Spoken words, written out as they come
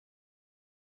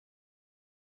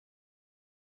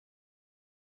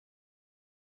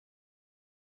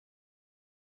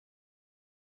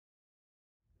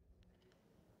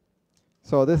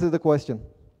So this is the question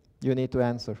you need to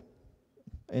answer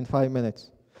in 5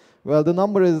 minutes. Well, the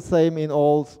number is the same in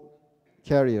all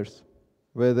carriers,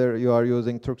 whether you are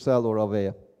using Turkcell or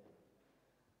Avaya.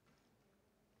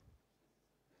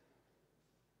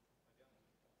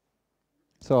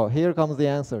 So here comes the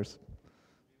answers.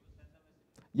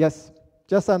 Yes,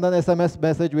 just send an SMS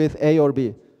message with A or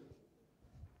B.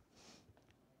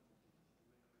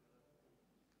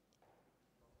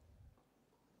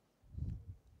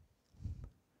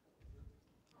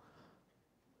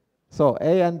 So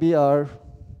A and B are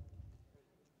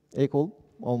equal,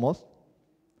 almost.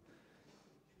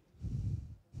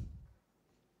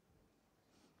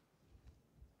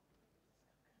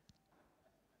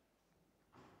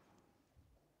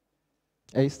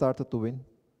 A started to win.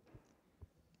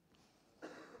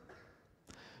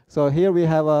 So here we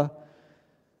have a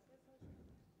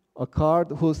card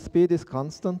whose speed is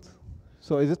constant.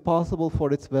 So is it possible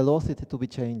for its velocity to be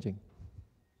changing?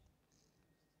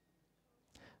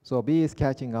 So B is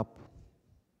catching up.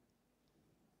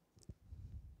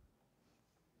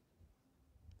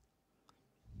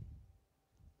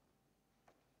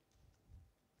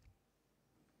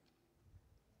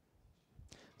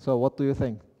 So what do you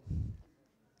think?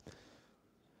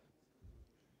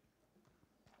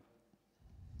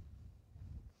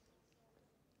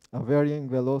 A varying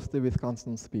velocity with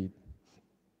constant speed.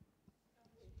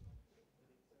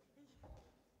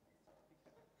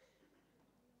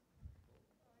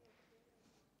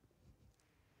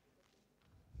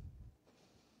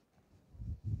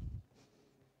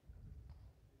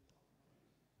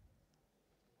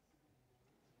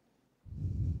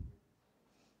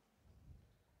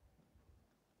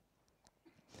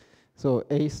 So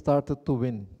A started to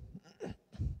win.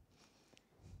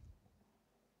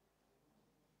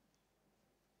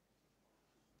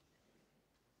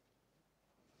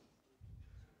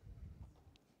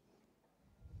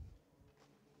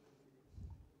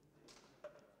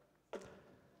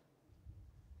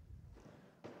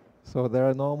 So there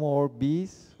are no more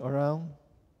Bs around.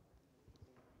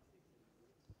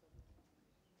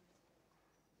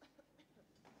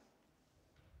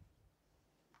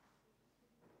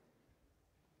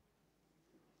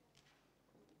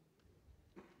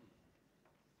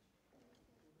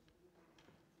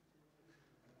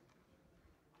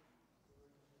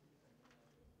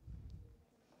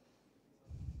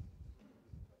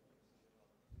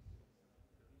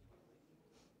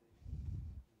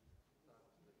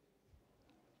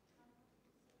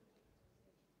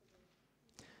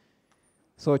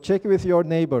 So check with your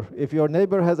neighbor. If your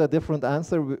neighbor has a different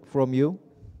answer from you,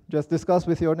 just discuss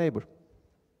with your neighbor.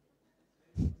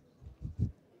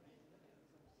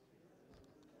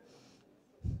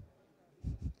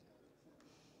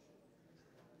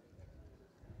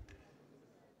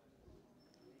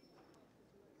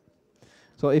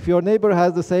 So if your neighbor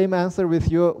has the same answer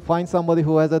with you, find somebody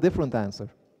who has a different answer.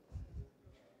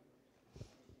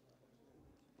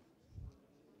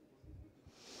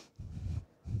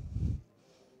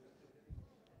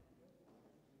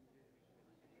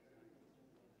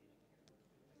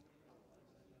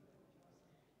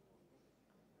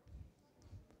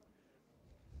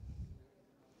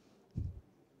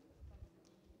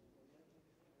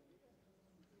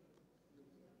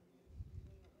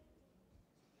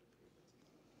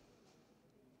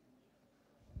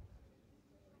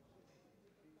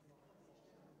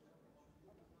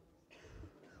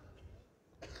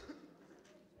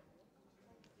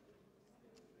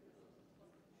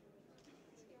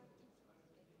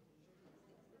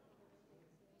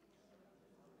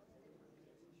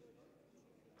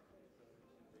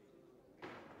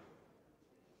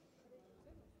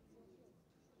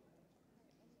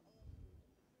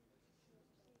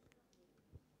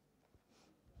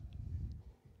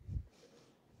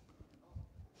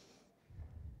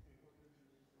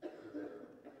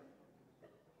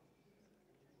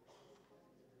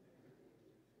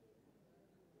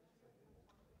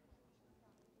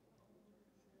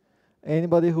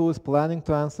 Anybody who is planning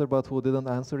to answer but who didn't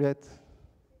answer yet?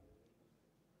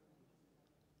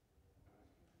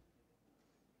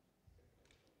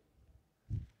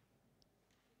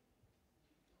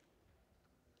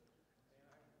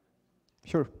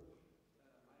 Sure.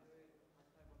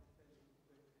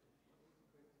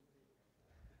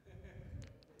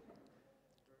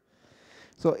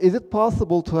 So is it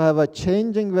possible to have a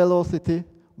changing velocity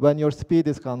when your speed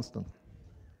is constant?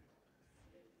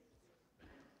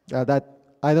 That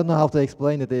I don't know how to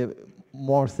explain it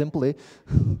more simply.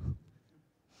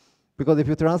 Because if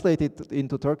you translate it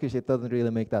into Turkish, it doesn't really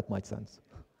make that much sense.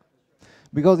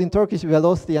 Because in Turkish,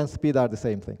 velocity and speed are the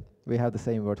same thing. We have the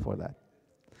same word for that.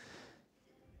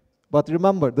 But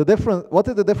remember, the difference, what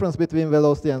is the difference between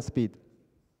velocity and speed?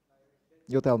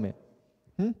 You tell me.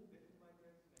 Hmm?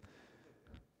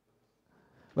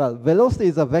 Well, velocity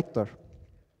is a vector.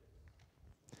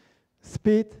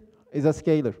 Speed is a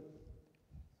scalar.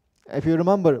 If you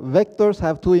remember, vectors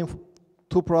have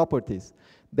two properties.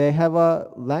 They have a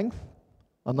length,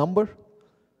 a number,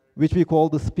 which we call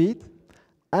the speed,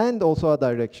 and also a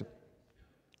direction.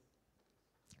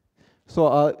 So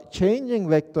a changing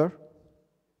vector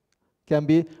can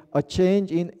be a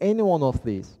change in any one of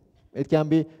these. It can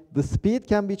be, the speed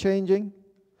can be changing,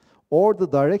 or the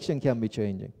direction can be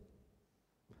changing.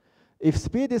 If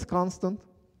speed is constant,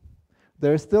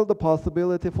 there is still the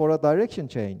possibility for a direction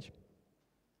change.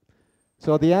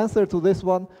 So the answer to this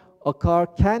one, a car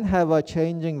can have a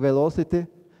changing velocity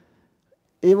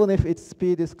even if its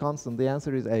speed is constant. The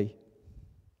answer is A.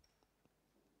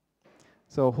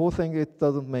 So who thinks it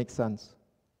doesn't make sense?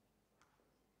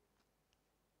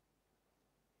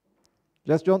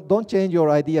 Just don't change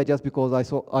your idea just because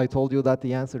I told you that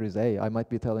the answer is A. I might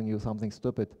be telling you something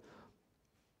stupid.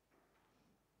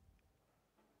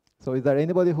 So is there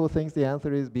anybody who thinks the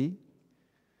answer is B?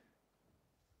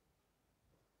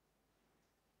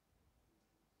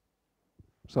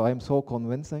 So I'm so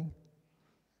convincing.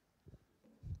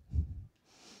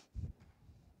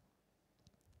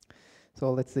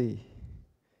 So let's see.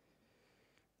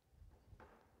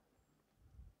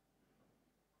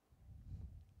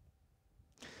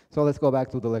 So let's go back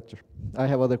to the lecture. I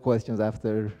have other questions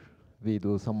after we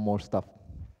do some more stuff.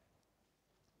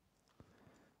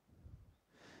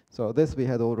 So this we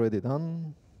had already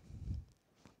done.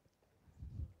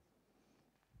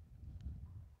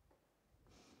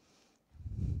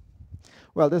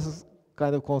 Well, this is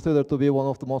kind of considered to be one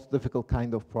of the most difficult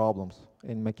kind of problems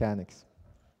in mechanics.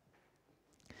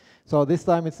 So this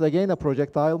time it's again a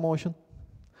projectile motion,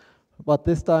 but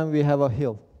this time we have a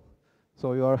hill.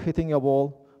 So you are hitting a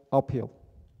ball uphill.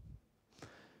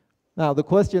 Now the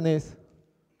question is,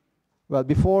 well,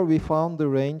 before we found the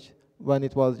range when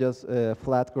it was just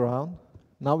flat ground.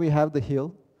 Now we have the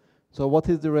hill. So what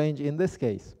is the range in this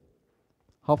case?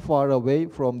 How far away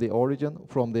from the origin,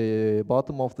 from the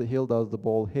bottom of the hill does the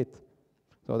ball hit?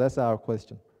 So that's our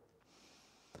question.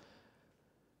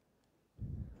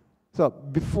 So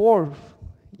before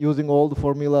using all the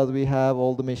formulas we have,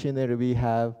 all the machinery we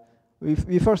have,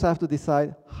 we first have to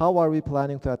decide how are we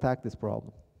planning to attack this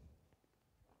problem?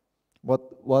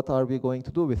 What are we going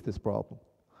to do with this problem?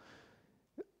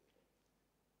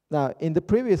 Now, in the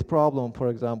previous problem, for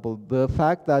example, the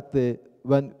fact that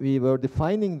when we were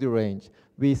defining the range,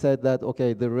 we said that,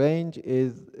 okay, the range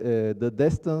is the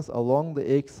distance along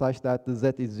the x such that the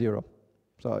z is 0.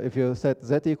 So if you set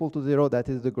z equal to 0, that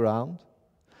is the ground.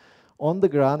 On the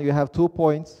ground, you have 2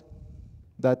 points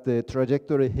that the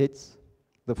trajectory hits.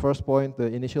 The first point, the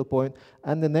initial point,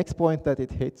 and the next point that it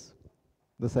hits,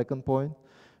 the second point.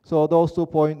 So those 2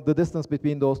 points, the distance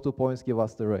between those 2 points give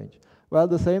us the range. Well,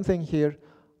 the same thing here.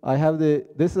 I have this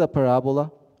is a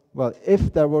parabola. Well,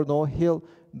 if there were no hill,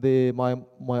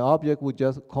 my object would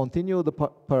just continue the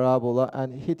parabola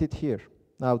and hit it here.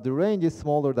 Now, the range is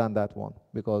smaller than that one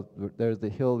because there's the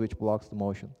hill which blocks the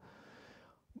motion.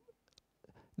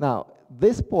 Now,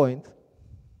 this point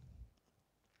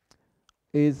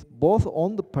is both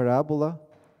on the parabola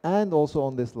and also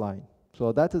on this line.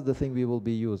 So that is the thing we will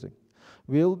be using.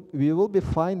 We will be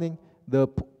finding the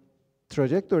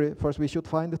trajectory. First, we should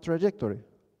find the trajectory,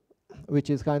 which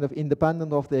is kind of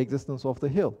independent of the existence of the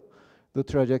hill. The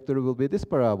trajectory will be this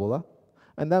parabola.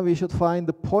 And then we should find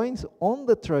the points on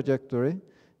the trajectory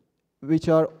which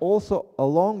are also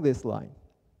along this line.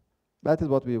 That is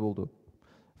what we will do.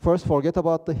 First, forget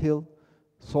about the hill,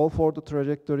 solve for the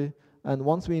trajectory, and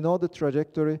once we know the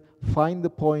trajectory, find the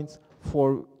points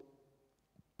on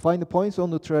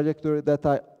the trajectory that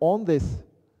are on this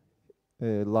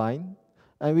line,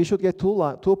 and we should get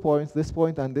 2 points, this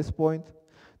point and this point.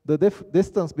 The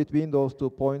distance between those 2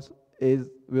 points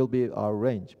will be our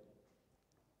range.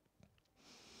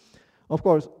 Of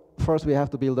course, first we have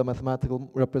to build a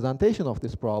mathematical representation of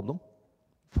this problem.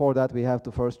 For that, we have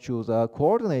to first choose a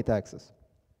coordinate axis.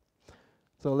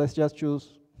 So let's just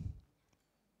choose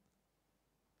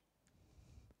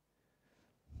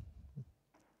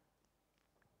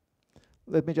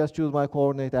let me just choose my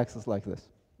coordinate axis like this.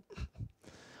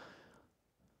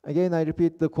 Again, I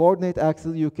repeat, the coordinate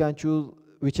axis you can choose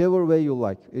whichever way you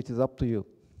like. It is up to you.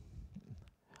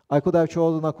 I could have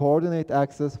chosen a coordinate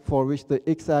axis for which the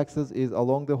x-axis is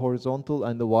along the horizontal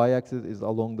and the y-axis is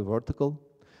along the vertical.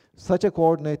 Such a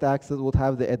coordinate axis would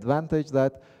have the advantage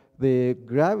that the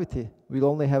gravity will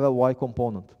only have a y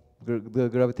component. The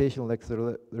gravitational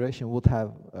acceleration would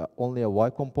have only a y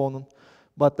component.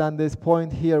 But then this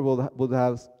point here would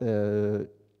have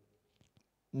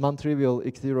non-trivial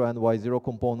x0 and y0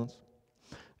 components.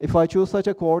 If I choose such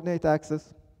a coordinate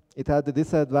axis, it had the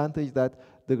disadvantage that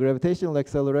the gravitational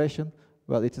acceleration,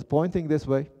 well, it is pointing this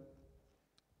way.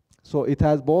 So it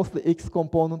has both the x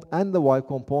component and the y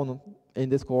component in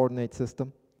this coordinate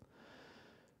system.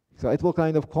 So it will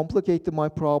kind of complicate my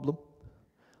problem.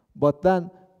 But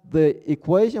then the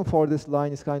equation for this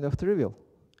line is kind of trivial.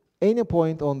 Any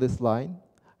point on this line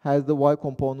has the y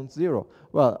component 0.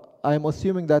 Well, I'm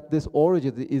assuming that this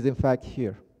origin is in fact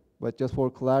here. But just for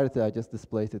clarity, I just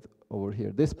displayed it over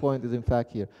here. This point is in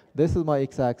fact here. This is my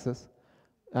x-axis,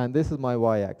 and this is my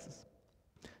y-axis.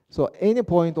 So any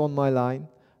point on my line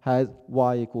has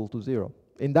y equal to 0.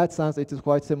 In that sense, it is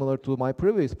quite similar to my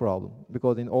previous problem,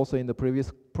 because also in the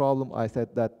previous problem, I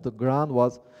said that the ground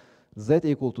was z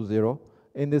equal to 0.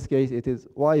 In this case, it is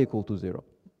y equal to 0.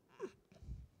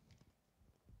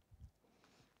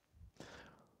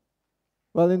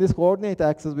 Well, in this coordinate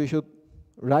axis, we should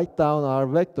write down our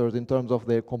vectors in terms of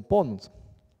their components.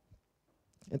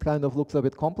 It kind of looks a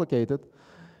bit complicated,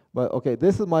 but okay,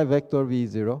 this is my vector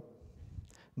v0.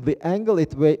 The angle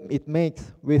it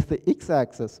makes with the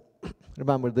x-axis,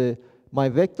 remember my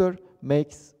vector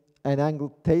makes an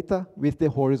angle theta with the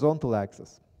horizontal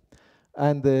axis.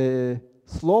 And the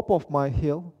slope of my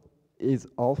hill is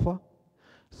alpha.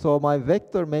 So my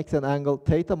vector makes an angle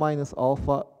theta minus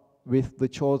alpha with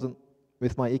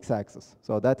my x-axis.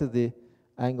 So that is the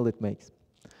angle it makes.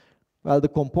 Well, the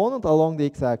component along the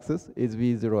x-axis is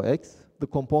v0x. The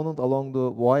component along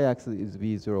the y-axis is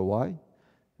v0y.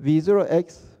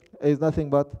 v0x is nothing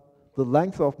but the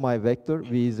length of my vector,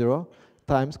 v0,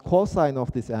 times cosine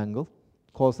of this angle,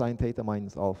 cosine theta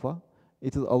minus alpha.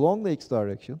 It is along the x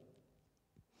direction.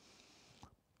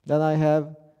 Then I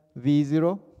have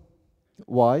v0y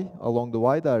along the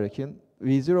y direction.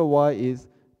 v0y is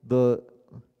the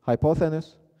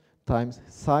hypotenuse times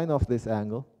sine of this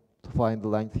angle to find the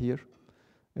length here.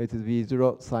 It is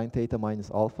v0 sine theta minus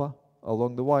alpha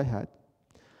along the y hat.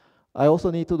 I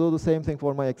also need to do the same thing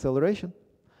for my acceleration.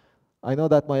 I know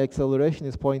that my acceleration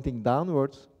is pointing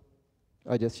downwards.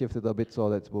 I just shifted a bit so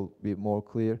that it will be more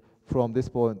clear. From this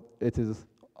point, it is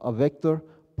a vector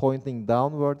pointing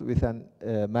downward with an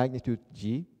magnitude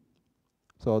g.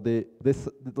 So the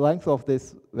length of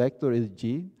this vector is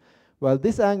g. Well,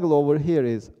 this angle over here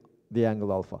is the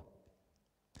angle alpha.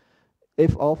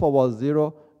 If alpha was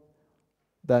 0,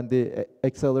 then the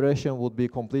acceleration would be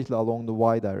completely along the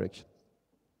y direction.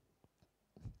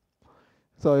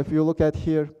 So if you look at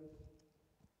here,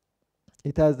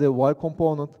 it has the y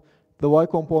component. The y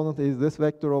component is this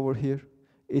vector over here.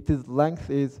 Its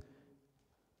length is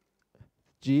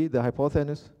g, the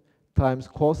hypotenuse, times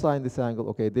cosine this angle.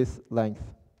 Okay, this length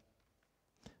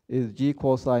is g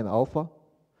cosine alpha.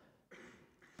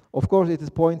 Of course, it is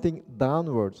pointing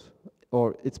downwards,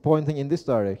 or it's pointing in this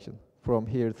direction, from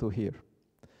here to here.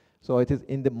 So it is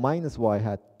in the minus y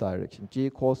hat direction, g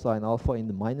cosine alpha in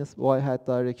the minus y hat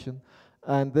direction.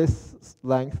 And this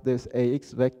length, this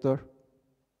ax vector,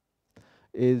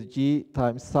 is g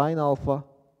times sine alpha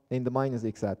in the minus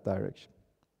x hat direction.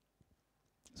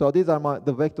 So these are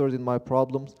the vectors in my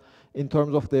problems in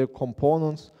terms of their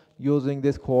components using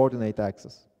this coordinate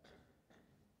axis.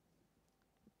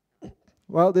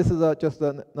 Well, this is just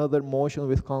another motion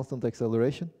with constant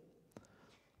acceleration.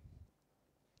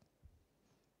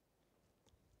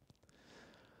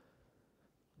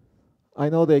 I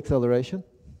know the acceleration.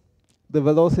 The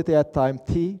velocity at time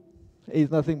t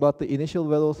is nothing but the initial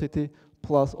velocity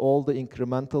plus all the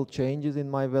incremental changes in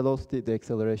my velocity, the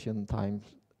acceleration times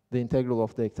the integral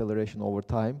of the acceleration over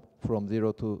time from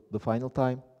 0 to the final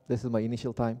time. This is my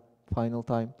initial time, final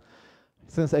time.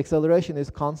 Since acceleration is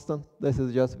constant, this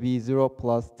is just v0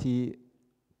 plus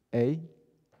ta.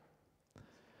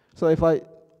 So if I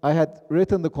had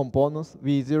written the components,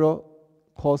 v0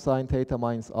 cosine theta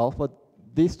minus alpha,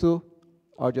 these two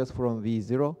are just from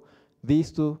v0.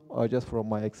 These two are just from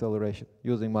my acceleration,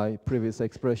 using my previous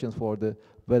expressions for the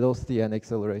velocity and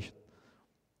acceleration.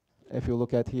 If you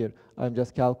look at here, I'm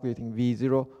just calculating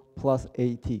v0 plus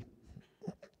at.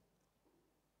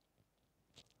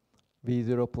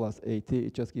 v0 plus at,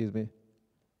 it just gives me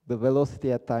the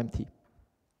velocity at time t.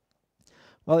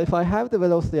 Well, if I have the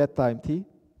velocity at time t,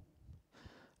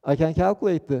 I can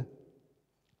calculate the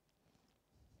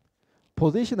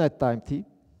position at time t.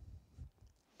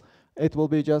 It will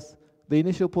be just the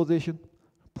initial position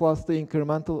plus the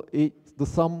incremental, the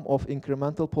sum of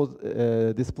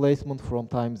incremental displacement from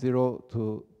time 0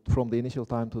 to, from the initial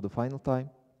time to the final time,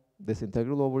 this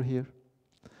integral over here.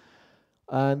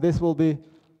 And this will be,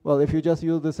 well, if you just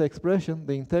use this expression,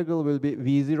 the integral will be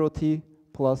v0t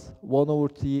plus 1 over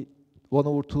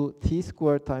 2 t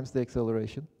squared times the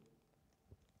acceleration.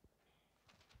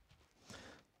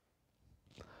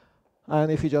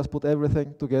 And if you just put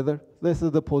everything together, this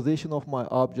is the position of my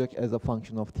object as a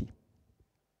function of t.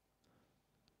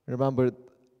 Remember,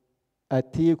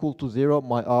 at t equal to 0,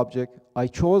 my object, I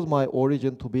chose my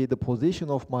origin to be the position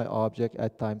of my object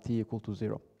at time t equal to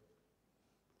 0.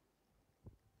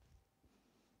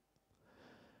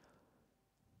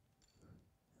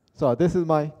 So this is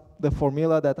the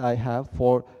formula that I have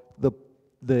for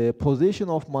the position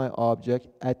of my object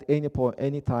at any point,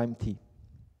 any time t.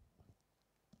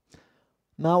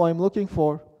 Now I'm looking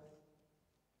for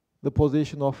the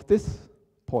position of this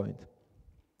point.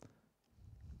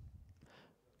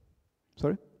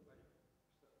 Sorry?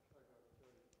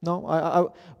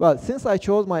 No, well, since I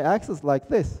chose my axis like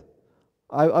this,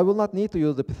 I will not need to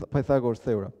use the Pythagoras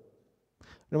theorem.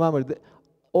 Remember,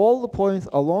 all the points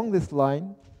along this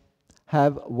line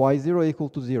have y0 equal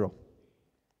to 0.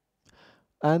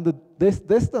 And this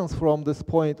distance from this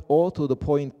point O to the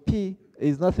point P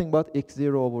is nothing but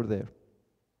x0 over there.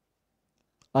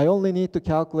 I only need to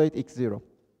calculate x0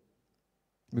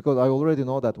 because I already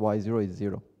know that y0 is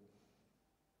 0.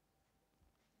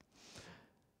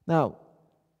 Now,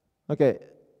 okay,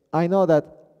 I know that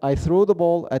I threw the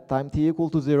ball at time t equal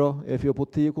to 0. If you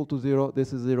put t equal to 0,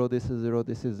 this is 0, this is 0,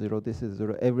 this is 0, this is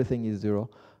 0, everything is 0.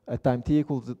 At time t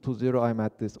equals to 0, I'm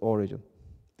at this origin.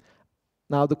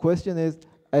 Now the question is,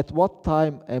 at what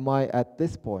time am I at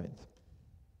this point?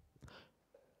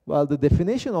 Well, the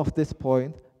definition of this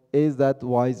point is that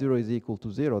y0 is equal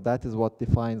to 0. That is what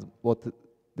defines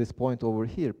this point over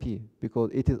here, P,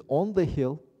 because it is on the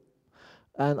hill,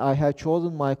 and I have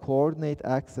chosen my coordinate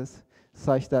axis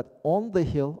such that on the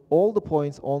hill, all the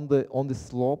points on the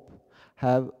slope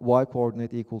have y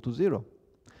coordinate equal to 0.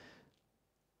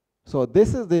 So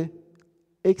this is the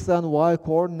x and y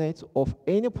coordinates of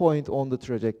any point on the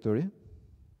trajectory.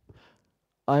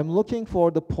 I'm looking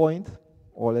for the point,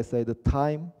 or let's say the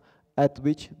time, at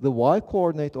which the y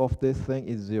coordinate of this thing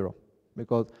is 0.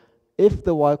 Because if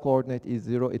the y coordinate is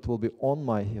 0, it will be on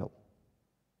my hill.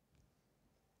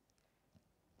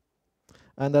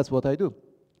 And that's what I do.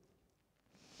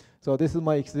 So this is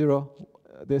my x0,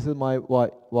 this is my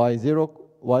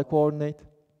y coordinate.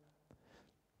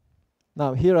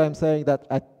 Now here I'm saying that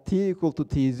at t equal to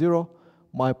t0,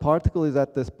 my particle is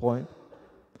at this point.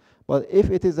 But if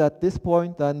it is at this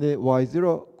point, then the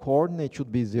y0 coordinate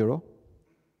should be 0.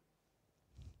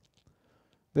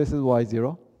 This is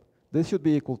y0. This should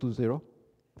be equal to 0.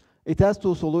 It has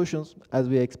two solutions, as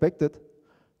we expected.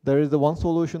 There is the one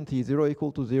solution, t0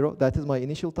 equal to 0. That is my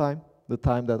initial time, the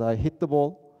time that I hit the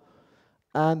ball.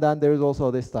 And then there is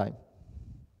also this time.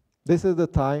 This is the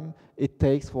time it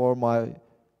takes for my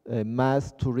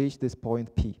mass to reach this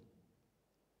point P.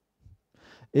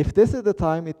 If this is the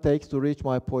time it takes to reach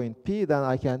my point P, then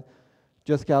I can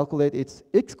just calculate its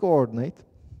x coordinate.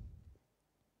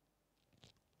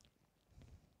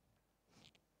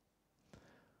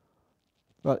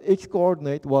 Well, x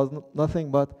coordinate was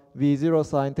nothing but v0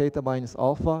 sine theta minus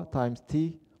alpha times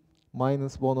t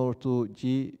minus 1 over 2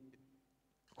 g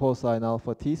cosine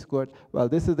alpha t squared. Well,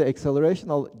 this is the acceleration.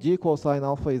 G cosine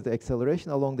alpha is the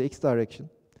acceleration along the x direction.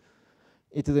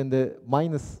 It is in the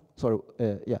minus,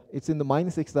 it's in the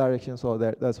minus x direction, so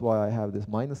that's why I have this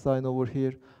minus sign over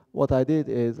here. What I did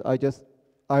is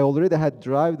I already had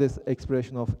derived this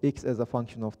expression of x as a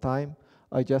function of time.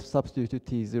 I just substituted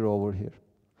t0 over here.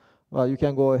 Well, you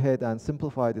can go ahead and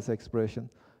simplify this expression,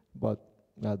 but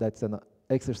that's an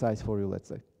exercise for you, let's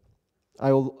say.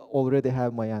 I already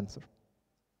have my answer.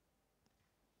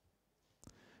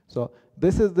 So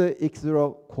this is the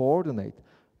x0 coordinate.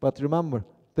 But remember,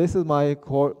 this is my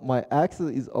axis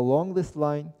is along this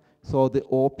line, so the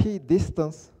OP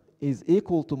distance is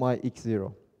equal to my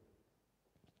x0.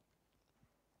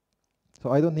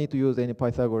 So I don't need to use any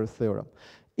Pythagoras theorem.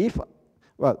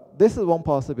 This is one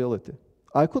possibility.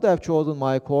 I could have chosen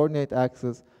my coordinate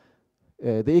axis,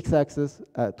 the x-axis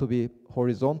to be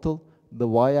horizontal, the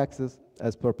y-axis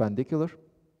as perpendicular.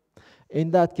 In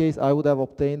that case, I would have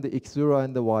obtained the x0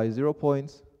 and the y0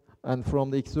 points. And from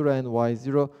the x0 and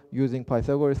y0, using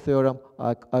Pythagoras theorem,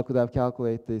 I could have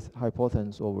calculated this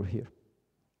hypotenuse over here.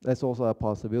 That's also a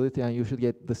possibility, and you should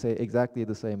get exactly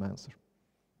the same answer.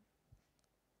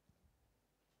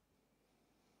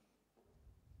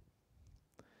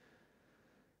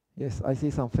 Yes, I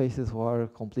see some faces who are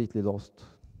completely lost.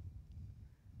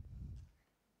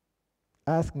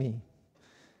 Ask me.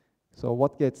 So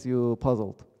what gets you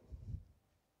puzzled?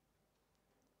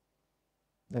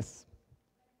 Yes.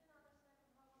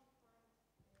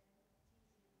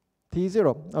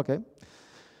 T0, okay.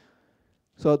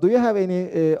 So do you have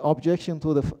any objection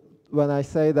to when I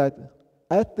say that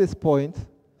at this point,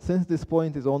 since this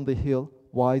point is on the hill,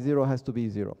 y0 has to be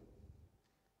 0?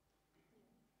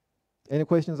 Any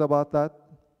questions about that?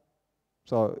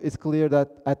 So it's clear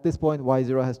that at this point,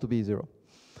 y0 has to be 0.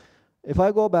 If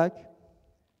I go back,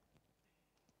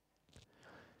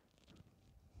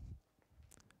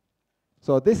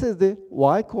 so this is the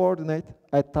y coordinate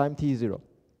at time t0.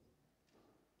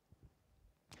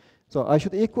 So I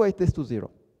should equate this to 0.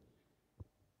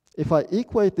 If I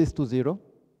equate this to 0,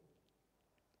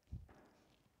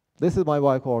 this is my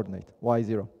y coordinate,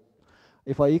 y0.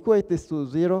 If I equate this to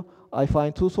 0, I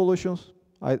find two solutions.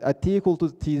 At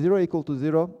t0 equal to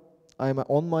 0, I'm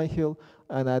on my hill,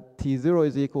 and at t0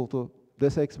 is equal to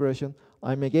this expression,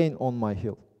 I'm again on my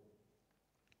hill.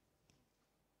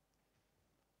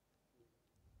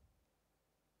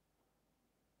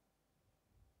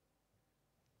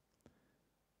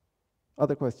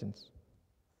 Other questions?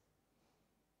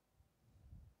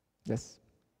 Yes?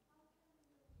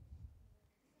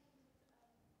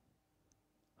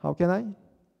 How can I?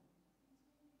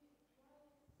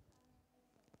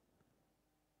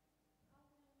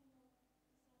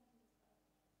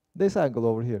 This angle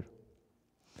over here.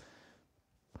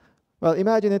 Well,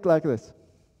 imagine it like this.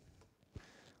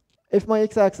 If my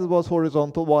x-axis was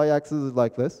horizontal, y-axis is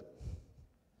like this.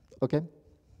 Okay?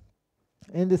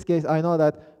 In this case, I know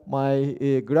that my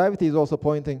gravity is also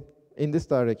pointing in this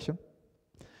direction.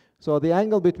 So the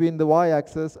angle between the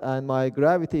y-axis and my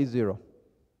gravity is 0.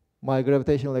 My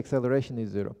gravitational acceleration is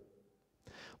 0.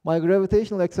 My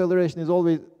gravitational acceleration is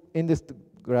always, in this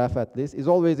graph at least, is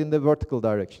always in the vertical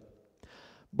direction.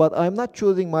 But I'm not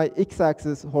choosing my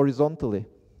x-axis horizontally.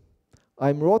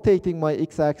 I'm rotating my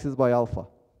x-axis by alpha.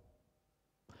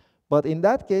 But in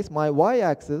that case, my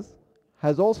y-axis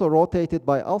has also rotated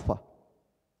by alpha.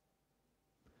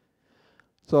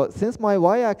 So since my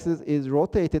y-axis is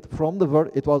rotated from the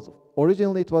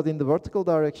originally it was in the vertical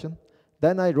direction,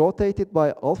 then I rotate it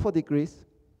by alpha degrees.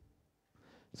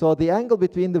 So the angle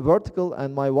between the vertical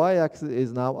and my y-axis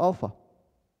is now alpha.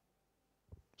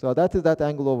 So that is that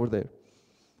angle over there.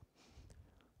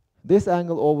 This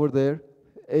angle over there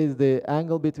is the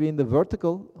angle between the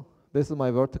vertical, this is my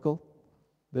vertical,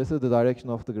 this is the direction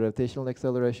of the gravitational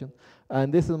acceleration,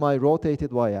 and this is my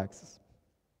rotated y-axis.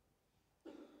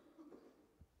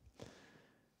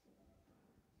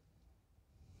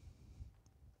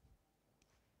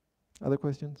 Other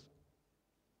questions?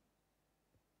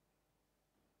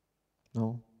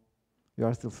 No? You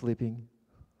are still sleeping?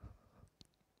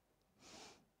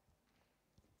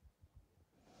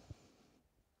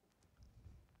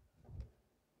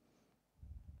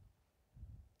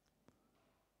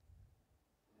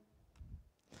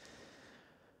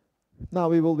 Now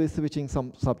we will be switching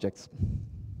some subjects.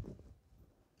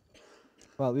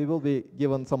 Well, we will be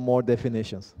given some more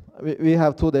definitions. We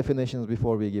have two definitions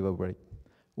before we give a break.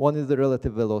 One is the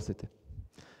relative velocity.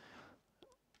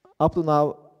 Up to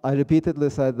now, I repeatedly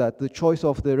said that the choice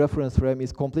of the reference frame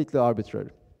is completely arbitrary.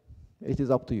 It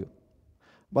is up to you.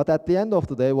 But at the end of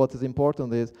the day, what is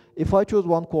important is if I choose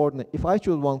one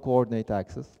coordinate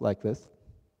axis like this,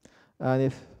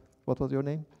 and what was your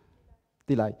name?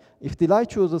 Dilay. If Dilay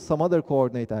chooses some other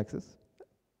coordinate axis,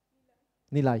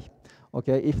 Nilay.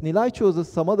 Okay, if Nilay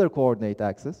chooses some other coordinate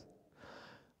axis,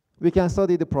 we can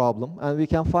study the problem and we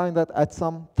can find that at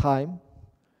some time,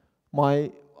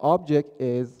 my object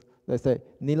is, let's say,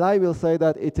 Nilay will say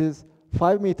that it is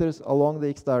 5 meters along the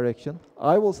x direction.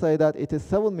 I will say that it is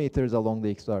 7 meters along the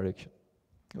x direction.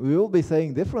 We will be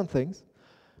saying different things,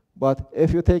 but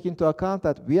if you take into account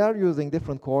that we are using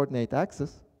different coordinate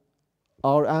axes,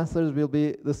 our answers will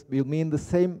mean the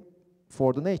same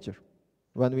for the nature.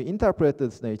 When we interpret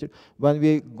this nature, when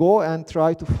we go and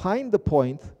try to find the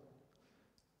point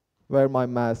where my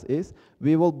mass is,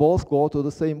 we will both go to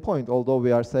the same point, although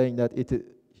we are saying that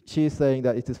she's saying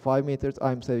that it is 5 meters,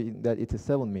 I'm saying that it is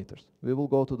 7 meters. We will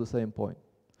go to the same point.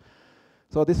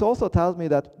 So this also tells me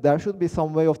that there should be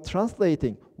some way of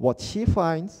translating what she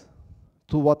finds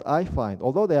to what I find.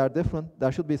 Although they are different,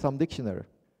 there should be some dictionary.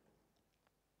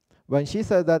 When she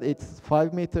says that it's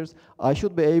 5 meters, I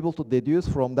should be able to deduce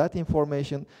from that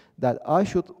information that I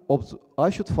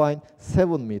should find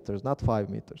 7 meters, not 5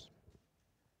 meters.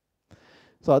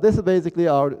 So this is basically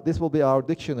this will be our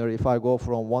dictionary if I go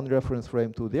from one reference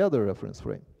frame to the other reference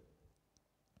frame.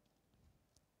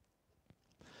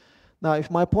 Now, if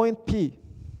my point P,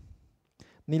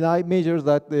 Nilay measures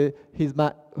that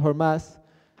her mass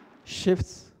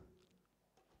shifts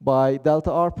by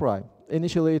delta r prime.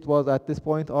 Initially, it was at this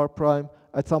point r prime.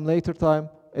 At some later time,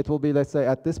 it will be, let's say,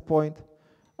 at this point,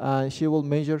 and she will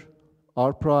measure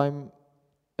r prime,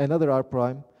 another r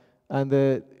prime, and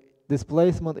the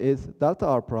displacement is delta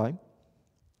r prime.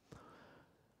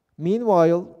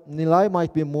 Meanwhile, Nilay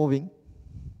might be moving.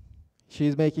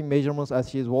 She's making measurements as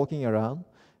she's walking around.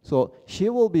 So she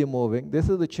will be moving. This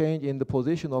is the change in the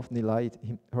position of Nilay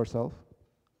herself.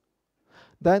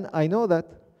 Then I know that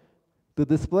the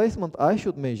displacement I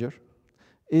should measure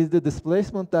is the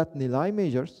displacement that Nilay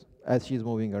measures as she's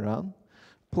moving around,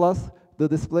 plus the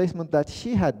displacement that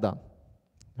she had done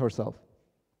herself.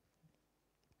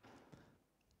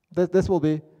 This will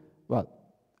be, well,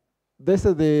 this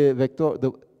is the vector,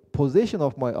 the position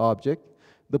of my object.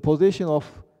 The position of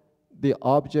the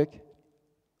object,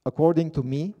 according to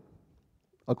me,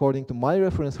 according to my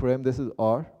reference frame, this is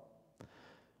R,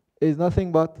 is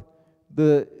nothing but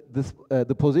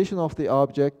the position of the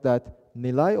object that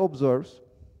Nilay observes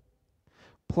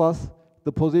plus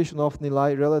the position of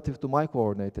Nilay relative to my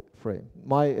coordinate frame,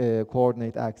 my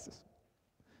coordinate axis.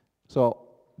 So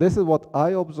this is what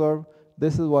I observe,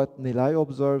 this is what Nilay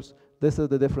observes, this is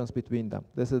the difference between them.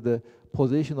 This is the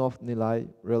position of Nilay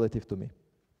relative to me.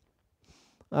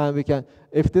 And we can,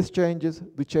 if this changes,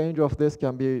 the change of this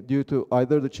can be due to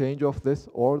either the change of this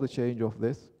or the change of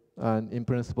this. And in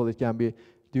principle, it can be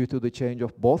due to the change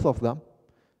of both of them.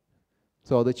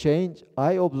 So the change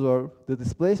I observe, the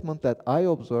displacement that I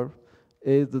observe,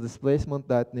 is the displacement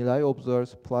that Nilay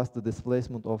observes plus the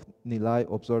displacement of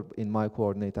Nilay observed in my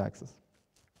coordinate axis.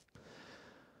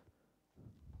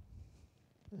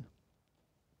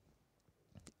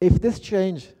 If this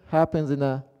change happens in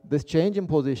a, this change in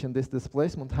position, this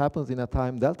displacement happens in a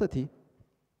time delta t,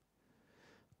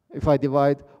 if I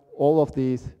divide all of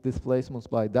these displacements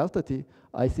by delta t,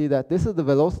 I see that this is the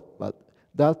velocity, but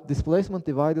that displacement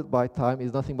divided by time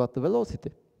is nothing but the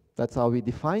velocity. That's how we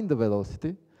define the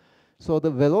velocity. So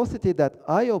the velocity that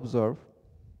I observe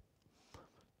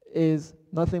is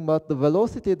nothing but the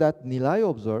velocity that Nilay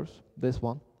observes, this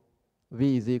one,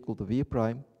 v is equal to v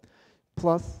prime,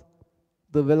 plus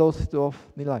the velocity of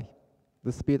Nilay,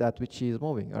 the speed at which she is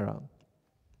moving around.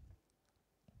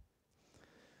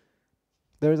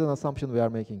 There is an assumption we are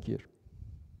making here.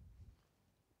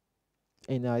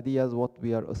 Any ideas what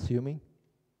we are assuming?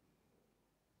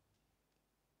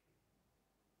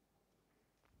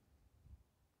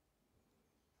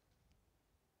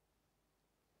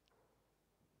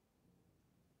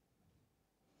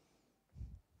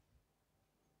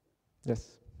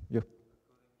 Yes, you.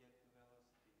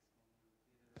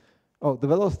 Oh, the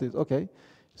velocities, okay.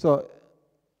 So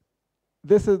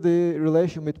this is the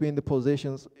relation between the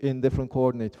positions in different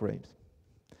coordinate frames.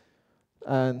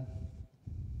 And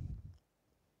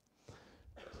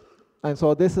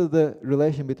so this is the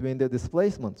relation between the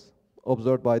displacements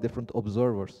observed by different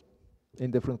observers in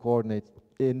different coordinates,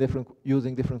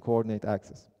 using different coordinate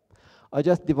axes. I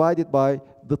just divide it by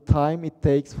the time it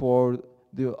takes for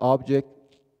the object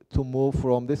to move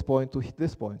from this point to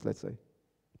this point, let's say.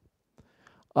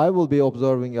 I will be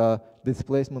observing a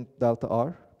displacement delta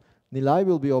r. Nilay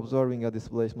will be observing a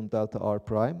displacement delta r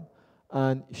prime,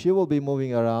 and she will be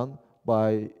moving around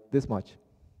by this much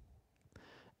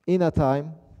in a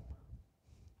time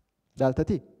delta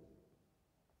t.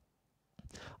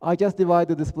 I just divide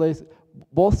the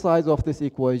both sides of this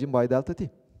equation by delta t.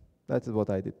 That is what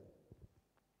I did.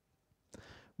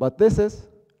 But this is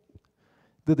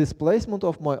the displacement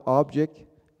of my object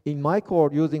in my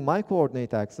using my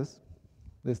coordinate axis,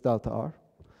 this delta r.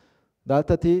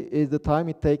 Delta t is the time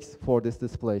it takes for this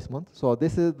displacement. So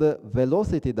this is the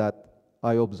velocity that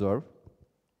I observe,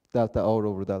 delta r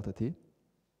over delta t.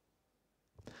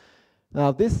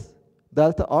 Now this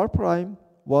delta r prime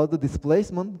was the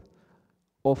displacement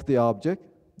of the object,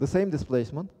 the same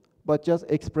displacement, but just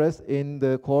expressed in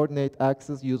the coordinate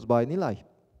axis used by Nilay.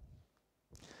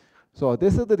 So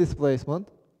this is the displacement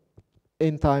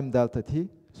in time delta t.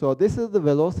 So this is the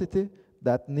velocity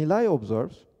that Nilay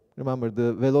observes. Remember,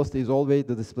 the velocity is always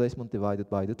the displacement divided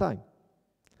by the time.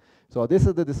 So this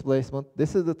is the displacement,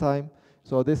 this is the time,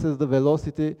 so this is the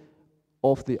velocity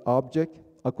of the object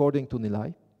according to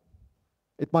Nilay.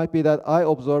 It might be that I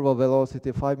observe a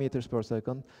velocity 5 meters per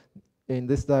second in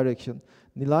this direction.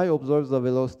 Nilay observes the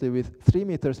velocity with 3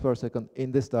 meters per second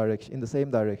in this direction, in the same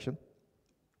direction.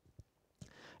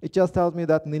 It just tells me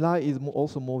that Nilay is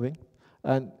also moving,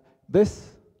 and this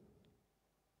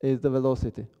is the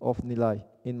velocity of Nilay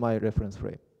in my reference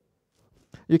frame.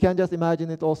 You can just imagine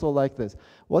it also like this.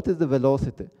 What is the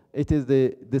velocity? It is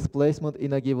the displacement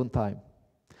in a given time.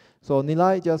 So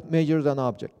Nilay just measures an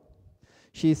object.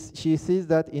 She sees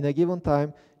that in a given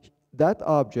time, that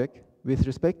object, with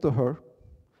respect to her,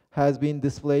 has been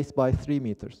displaced by 3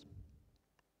 meters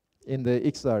in the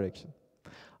x direction.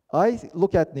 I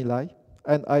look at Nilay,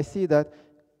 and I see that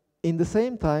in the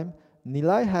same time,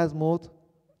 Nilay has moved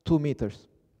 2 meters.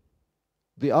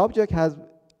 The object has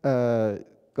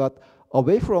got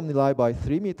away from Nilay by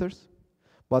 3 meters,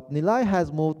 but Nilay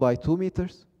has moved by 2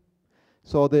 meters.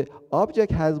 So the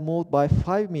object has moved by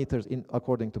 5 meters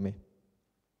according to me.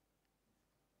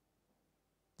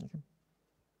 Okay.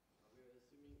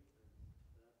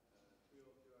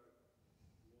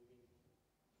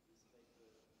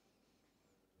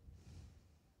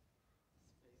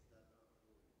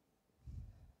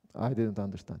 I didn't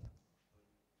understand.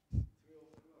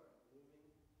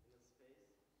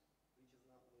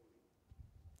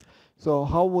 So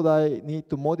how would I need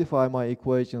to modify my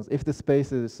equations if the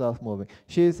space is self-moving?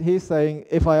 He's saying,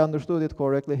 if I understood it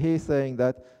correctly, he's saying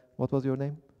that, what was your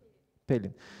name?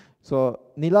 Pelin. So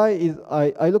Nilay is,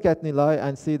 I look at Nilay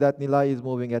and see that Nilay is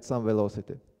moving at some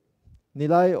velocity.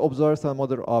 Nilay observes some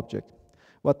other object.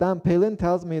 But then Pelin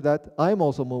tells me that I'm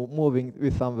also moving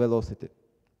with some velocity.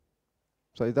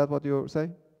 So is that what you're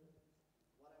saying?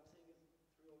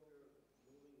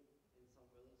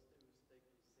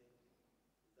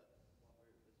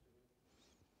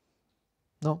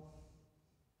 No.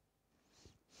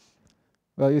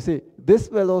 Well, you see, this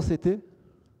velocity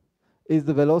is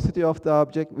the velocity of the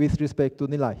object with respect to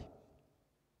Nilay.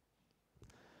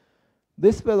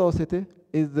 This velocity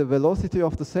is the velocity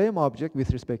of the same object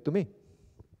with respect to me.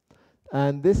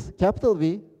 And this capital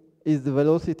V is the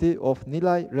velocity of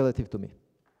Nilay relative to me.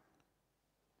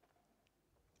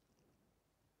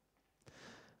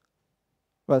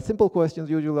 Well, simple questions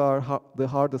usually are the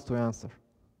hardest to answer,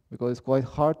 because it's quite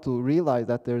hard to realize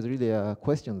that there's really a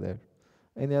question there.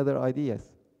 Any other ideas?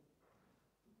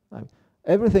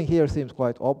 Everything here seems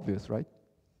quite obvious, right?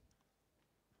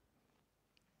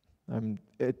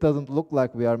 It doesn't look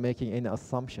like we are making any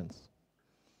assumptions.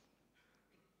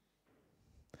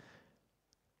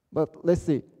 But let's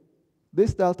see,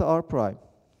 this delta R prime,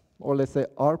 or let's say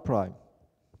R prime.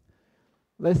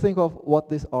 Let's think of what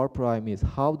this R prime is.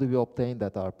 How do we obtain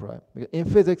that R prime? Because in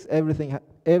physics,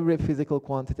 every physical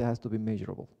quantity has to be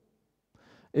measurable.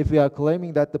 If we are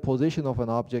claiming that the position of an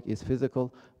object is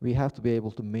physical, we have to be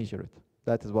able to measure it.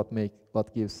 That is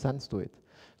what gives sense to it.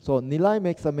 So Nilay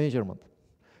makes a measurement.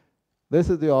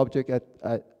 This is the object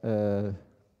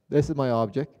this is my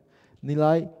object.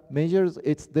 Nilay measures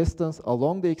its distance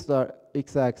along the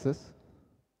x-axis,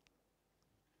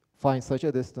 finds such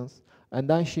a distance, and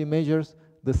then she measures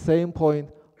the same point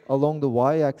along the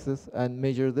y-axis and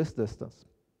measures this distance.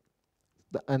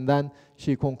 And then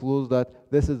she concludes that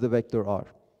this is the vector R.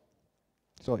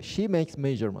 So she makes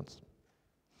measurements.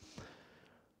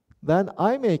 Then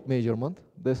I make measurement.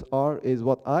 This R is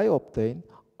what I obtain.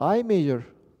 I measure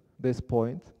this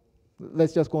point.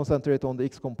 Let's just concentrate on the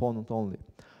x component only.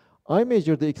 I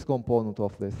measure the x component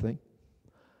of this thing.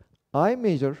 I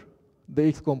measure the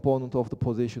x component of the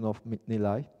position of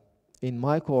Nilay in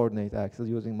my coordinate axis,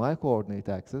 using my coordinate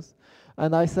axis.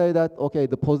 And I say that, okay,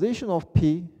 the position of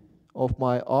P of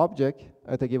my object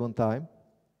at a given time,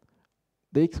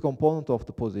 the x component of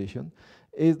the position,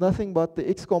 is nothing but the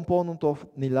x component of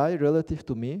Nilay relative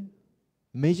to me,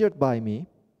 measured by me,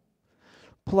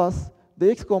 plus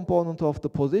the x component of the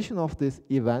position of this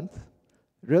event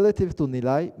relative to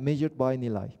Nilay, measured by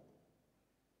Nilay.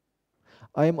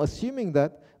 I am assuming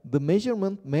that the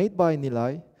measurement made by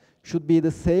Nilay should be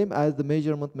the same as the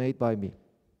measurement made by me.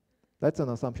 That's an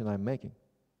assumption I'm making.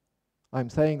 I'm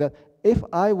saying that if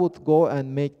I would go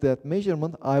and make that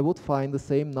measurement, I would find the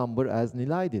same number as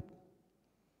Nilay did.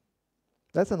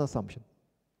 That's an assumption.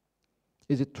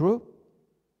 Is it true?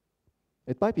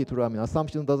 It might be true. I mean,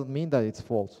 assumption doesn't mean that it's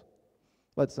false,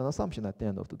 but it's an assumption at the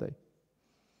end of the day.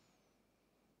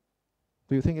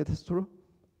 Do you think it is true?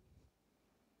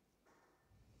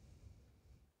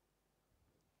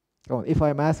 Oh, if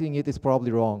I'm asking it, it's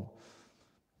probably wrong.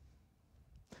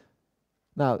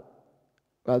 Now,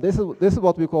 this is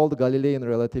what we call the Galilean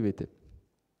relativity.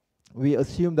 We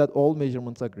assume that all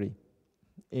measurements agree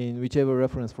in whichever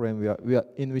reference frame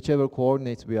in whichever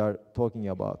coordinates we are talking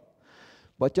about.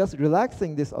 But just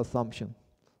relaxing this assumption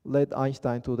led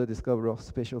Einstein to the discovery of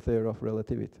special theory of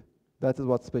relativity. That is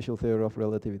what special theory of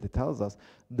relativity tells us.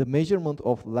 The measurement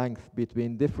of length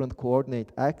between different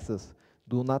coordinate axes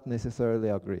do not necessarily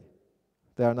agree.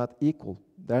 They are not equal.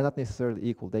 They are not necessarily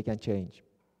equal. They can change.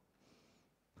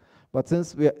 But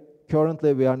since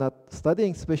currently we are not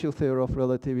studying special theory of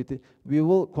relativity, we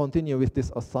will continue with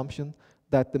this assumption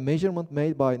that the measurement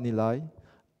made by Nilay,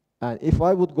 and if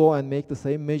I would go and make the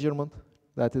same measurement,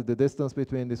 that is the distance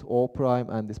between this O prime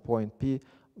and this point P,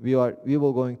 we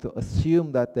will going to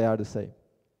assume that they are the same.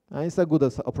 And it's a good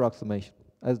approximation,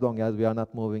 as long as we are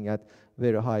not moving at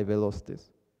very high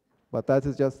velocities. But that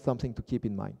is just something to keep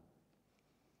in mind.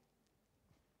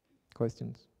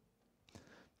 Questions?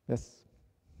 Yes?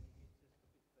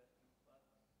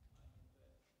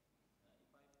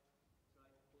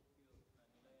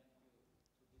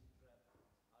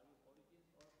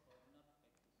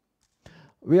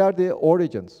 We are the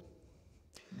origins,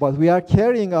 but we are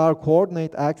carrying our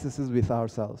coordinate axes with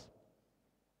ourselves.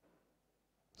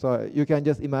 So you can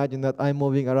just imagine that I'm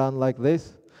moving around like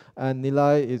this, and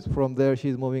Nilay is from there,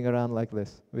 she's moving around like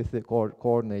this with the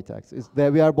coordinate axis.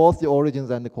 There we are both the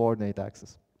origins and the coordinate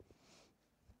axis.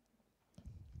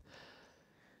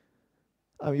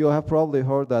 You have probably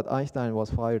heard that Einstein was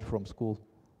fired from school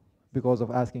because of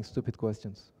asking stupid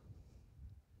questions.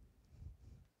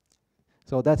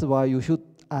 So that's why you should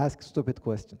ask stupid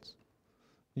questions.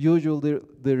 Usually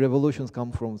the revolutions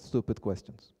come from stupid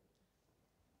questions.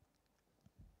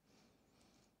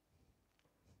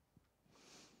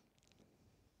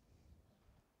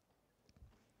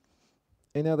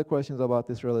 Any other questions about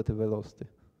this relative velocity?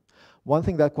 One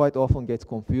thing that quite often gets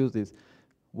confused is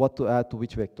what to add to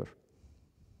which vector.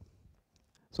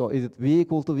 So is it v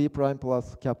equal to v prime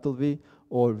plus capital V,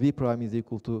 or v prime is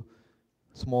equal to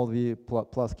small v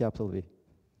plus capital V?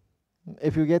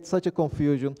 If you get such a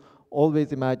confusion,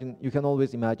 you can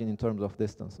always imagine in terms of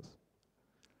distances.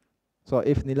 So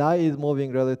if Nilay is moving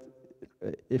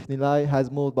if Nilay has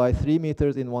moved by 3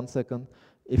 meters in 1 second,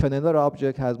 if another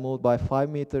object has moved by 5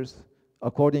 meters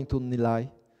according to Nilay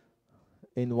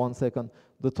in 1 second,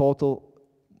 the total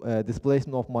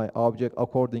displacement of my object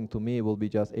according to me will be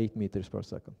just 8 meters per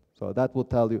second. So that will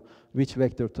tell you which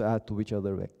vector to add to which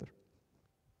other vector.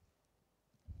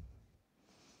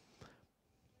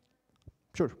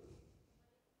 Sure.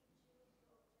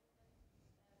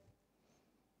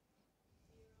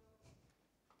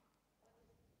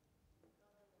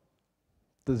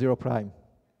 The 0 prime.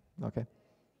 Okay.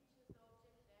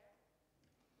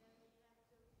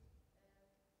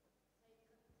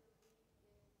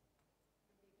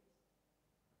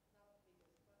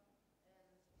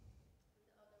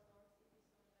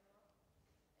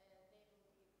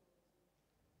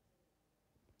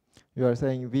 You are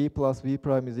saying v plus v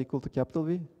prime is equal to capital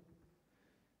V?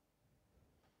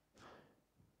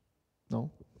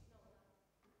 No?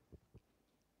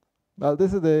 Well,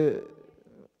 this is the...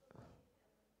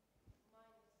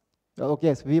 Okay,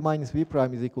 yes, v minus v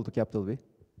prime is equal to capital V.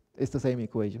 It's the same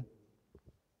equation.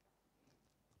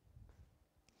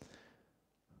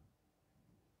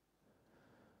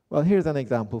 Well, here's an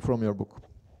example from your book.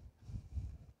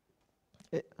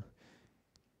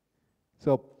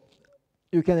 So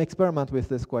you can experiment with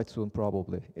this quite soon,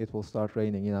 probably. It will start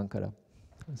raining in Ankara.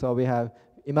 So we have,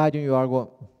 imagine you are going,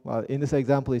 well, in this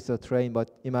example it's a train,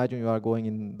 but imagine you are going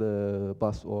in the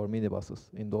bus or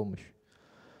minibuses in Dolmuş.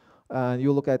 And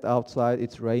you look at outside,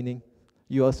 it's raining.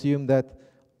 You assume that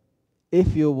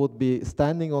if you would be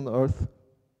standing on Earth,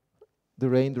 the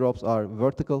raindrops are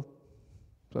vertical.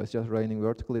 So it's just raining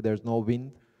vertically, there's no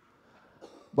wind.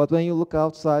 But when you look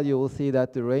outside, you will see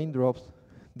that the raindrops,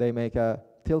 they make a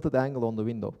tilted angle on the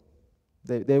window.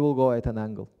 They will go at an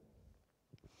angle.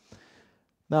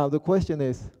 Now the question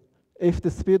is, if the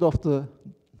speed of the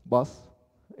bus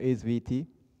is Vt,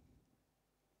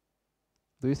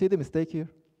 do you see the mistake here?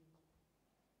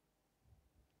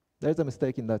 There's a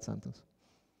mistake in that sentence.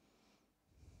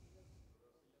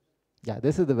 Yeah,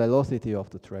 this is the velocity of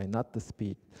the train, not the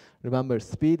speed. Remember,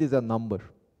 speed is a number.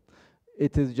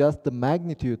 It is just the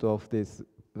magnitude of this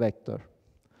vector.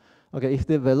 Okay, if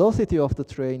the velocity of the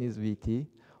train is Vt,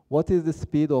 what is the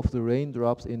speed of the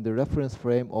raindrops in the reference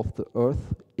frame of the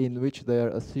Earth in which they are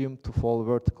assumed to fall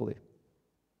vertically?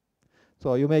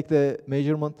 So you make the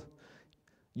measurement,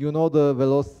 you know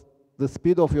the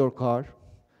speed of your car,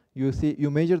 you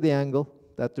measure the angle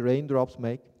that the raindrops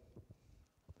make.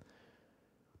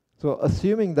 So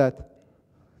assuming that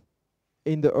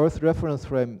in the Earth reference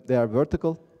frame they are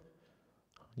vertical,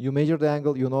 you measure the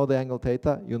angle, you know the angle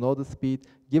theta, you know the speed.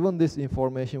 Given this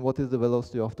information, what is the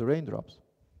velocity of the raindrops?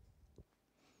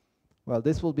 Well,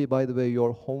 this will be, by the way,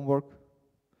 your homework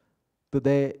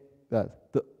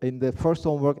in the first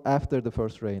homework after the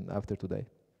first rain, after today.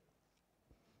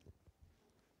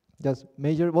 Just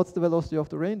measure what's the velocity of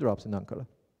the raindrops in Ankara.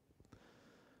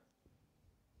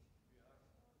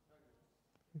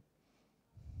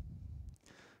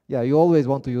 Yeah, you always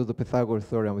want to use the Pythagoras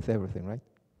theorem with everything, right?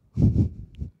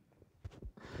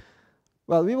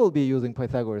 Well, we will be using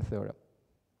Pythagoras theorem.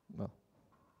 Well,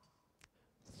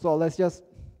 so let's just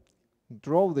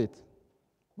draw it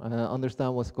and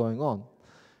understand what's going on.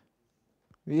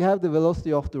 We have the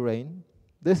velocity of the rain.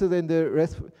 This is in the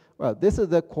this is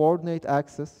the coordinate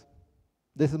axis.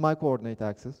 This is my coordinate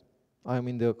axis. I'm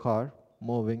in the car,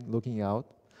 moving, looking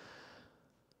out.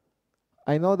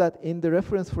 I know that in the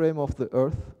reference frame of the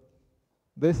Earth,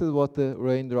 this is what the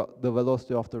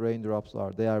velocity of the raindrops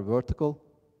are. They are vertical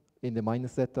in the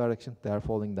minus z direction. They are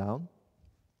falling down.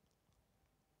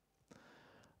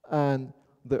 And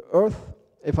the Earth,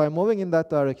 if I'm moving in that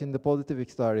direction, the positive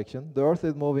x direction, the Earth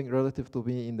is moving relative to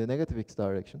me in the negative x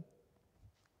direction.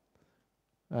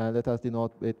 And let us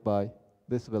denote it by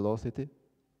this velocity.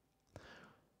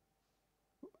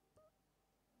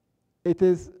 It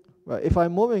is, well, if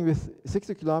I'm moving with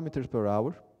 60 kilometers per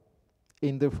hour,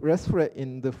 in the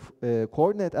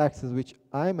coordinate axis which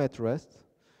I'm at rest,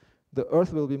 the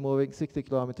Earth will be moving 60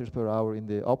 kilometers per hour in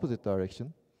the opposite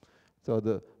direction. So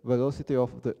the velocity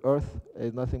of the Earth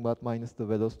is nothing but minus the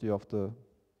velocity of the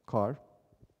car.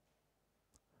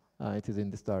 It is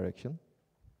in this direction.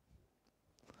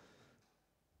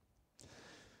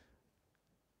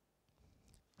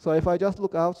 So if I just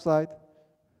look outside,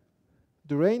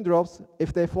 the raindrops,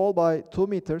 if they fall by 2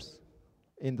 meters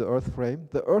in the Earth frame,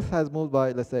 the Earth has moved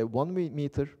by, let's say, 1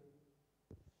 meter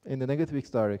in the negative x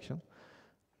direction.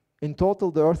 In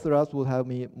total, the Earth thrust will have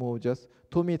me move just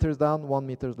 2 meters down, 1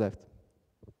 meter left.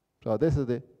 So this is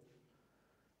the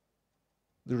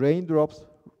raindrops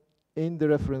in the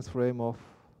reference frame of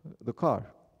the car.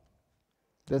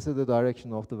 This is the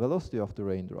direction of the velocity of the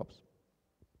raindrops.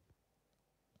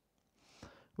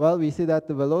 Well, we see that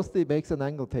the velocity makes an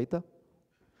angle theta.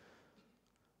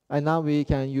 And now we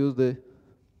can use the,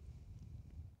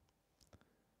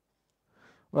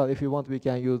 well, if you want, we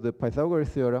can use the Pythagoras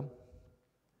theorem,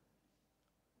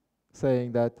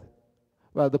 saying that,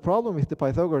 well, the problem with the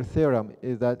Pythagoras theorem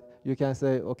is that you can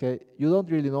say, okay, you don't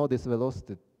really know this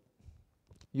velocity.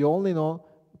 You only know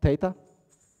theta,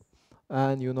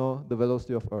 and you know the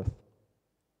velocity of Earth.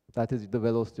 That is the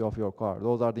velocity of your car.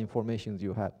 Those are the informations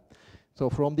you have. So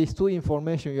from these two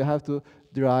information, you have to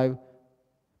derive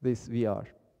this VR,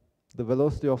 the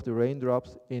velocity of the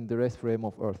raindrops in the rest frame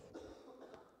of Earth.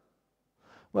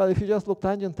 Well, if you just look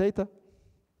tangent theta,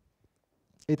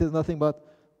 it is nothing but,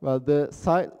 well, the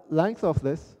side length of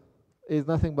this is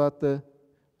nothing but the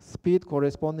speed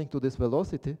corresponding to this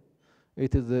velocity.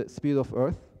 It is the speed of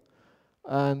Earth,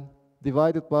 and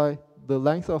divided by the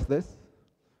length of this.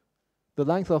 The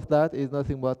length of that is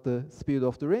nothing but the speed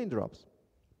of the raindrops.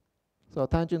 So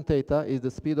tangent theta is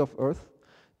the speed of Earth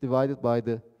divided by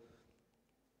the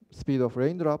speed of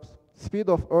raindrops. Speed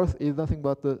of Earth is nothing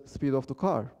but the speed of the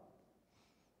car.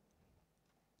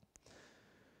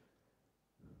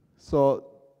 So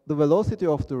the velocity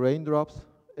of the raindrops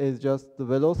is just the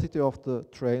velocity of the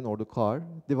train or the car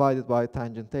divided by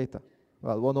tangent theta.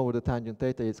 Well, 1 over the tangent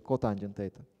theta is cotangent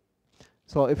theta.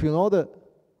 So if you know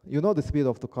the speed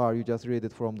of the car, you just read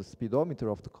it from the speedometer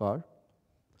of the car.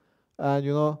 And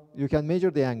you can measure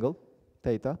the angle,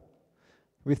 theta.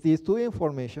 With these two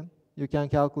information, you can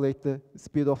calculate the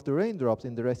speed of the raindrops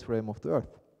in the rest frame of the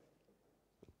Earth.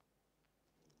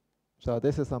 So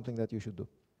this is something that you should do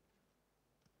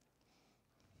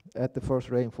at the first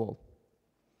rainfall.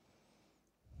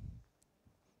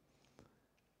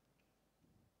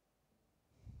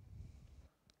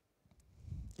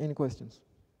 Any questions?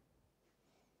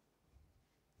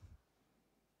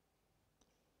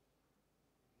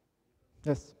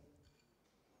 Yes.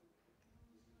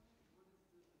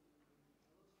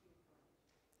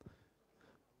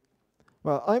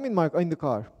 Well, I'm in the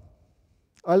car.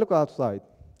 I look outside.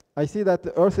 I see that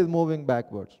the Earth is moving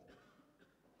backwards.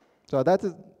 So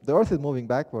the Earth is moving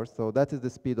backwards, so that is the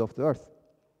speed of the Earth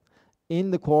in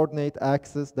the coordinate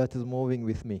axis that is moving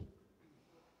with me.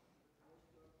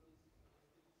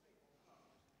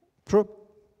 True.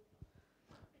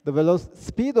 The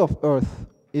speed of Earth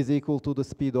is equal to the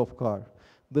speed of car.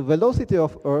 The velocity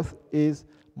of Earth is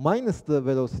minus the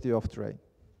velocity of train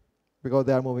because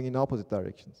they are moving in opposite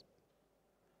directions.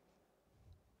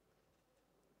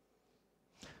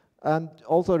 And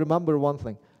also remember one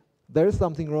thing. There is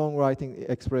something wrong writing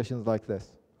expressions like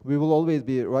this. We will always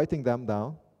be writing them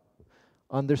down,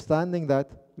 understanding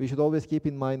that we should always keep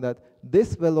in mind that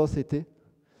this velocity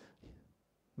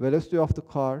of the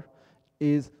car,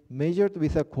 is measured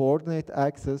with a coordinate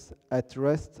axis at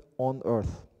rest on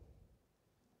Earth,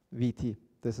 Vt.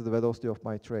 This is the velocity of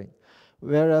my train.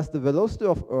 Whereas the velocity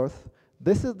of Earth,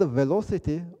 this is the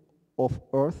velocity of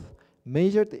Earth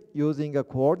measured using a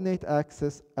coordinate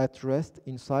axis at rest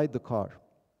inside the car.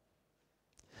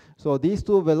 So these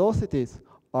two velocities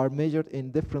are measured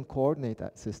in different coordinate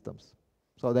systems.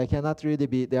 So they are not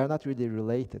really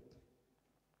related.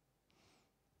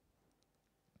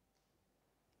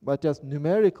 But just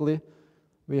numerically,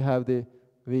 we have the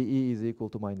VE is equal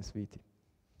to minus VT.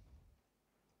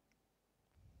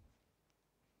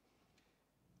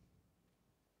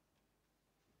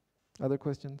 Other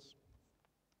questions?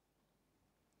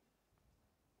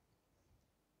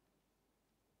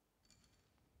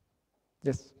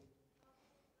 Yes.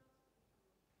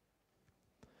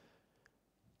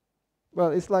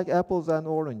 Well, it's like apples and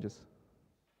oranges.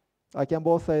 I can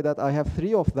both say that I have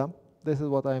 3 of them. This is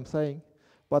what I am saying.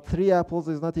 But 3 apples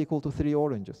is not equal to 3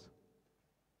 oranges.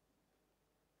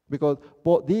 Because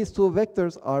these 2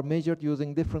 vectors are measured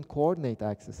using different coordinate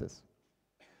axes.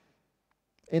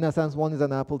 In a sense, one is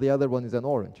an apple, the other one is an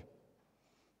orange.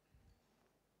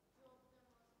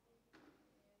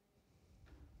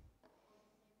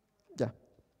 Yeah.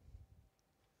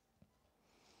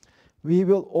 We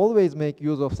will always make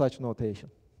use of such notation.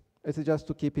 It's just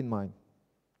to keep in mind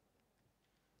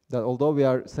that although we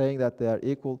are saying that they are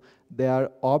equal, they are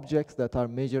objects that are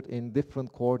measured in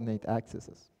different coordinate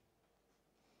axes,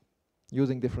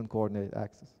 using different coordinate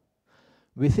axes.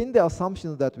 Within the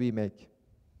assumptions that we make,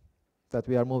 that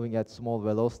we are moving at small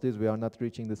velocities, we are not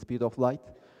reaching the speed of light,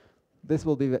 this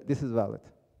is valid.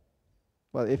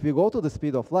 Well, if we go to the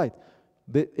speed of light,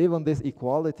 even this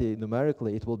equality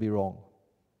numerically, it will be wrong.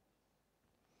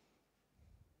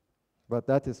 But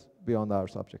that is beyond our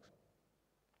subject.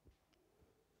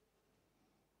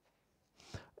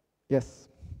 Yes?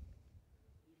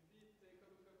 If we take a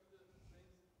look at the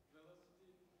train's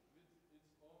velocity with its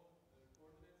own coordinate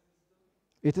system,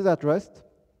 It is at rest.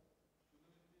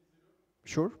 shouldn't it be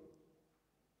 0? Sure.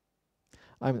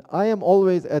 I am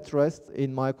always at rest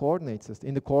in my coordinate system,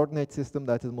 in the coordinate system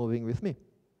that is moving with me.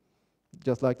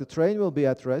 Just like the train will be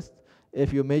at rest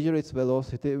if you measure its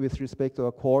velocity with respect to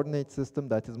a coordinate system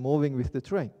that is moving with the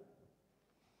train.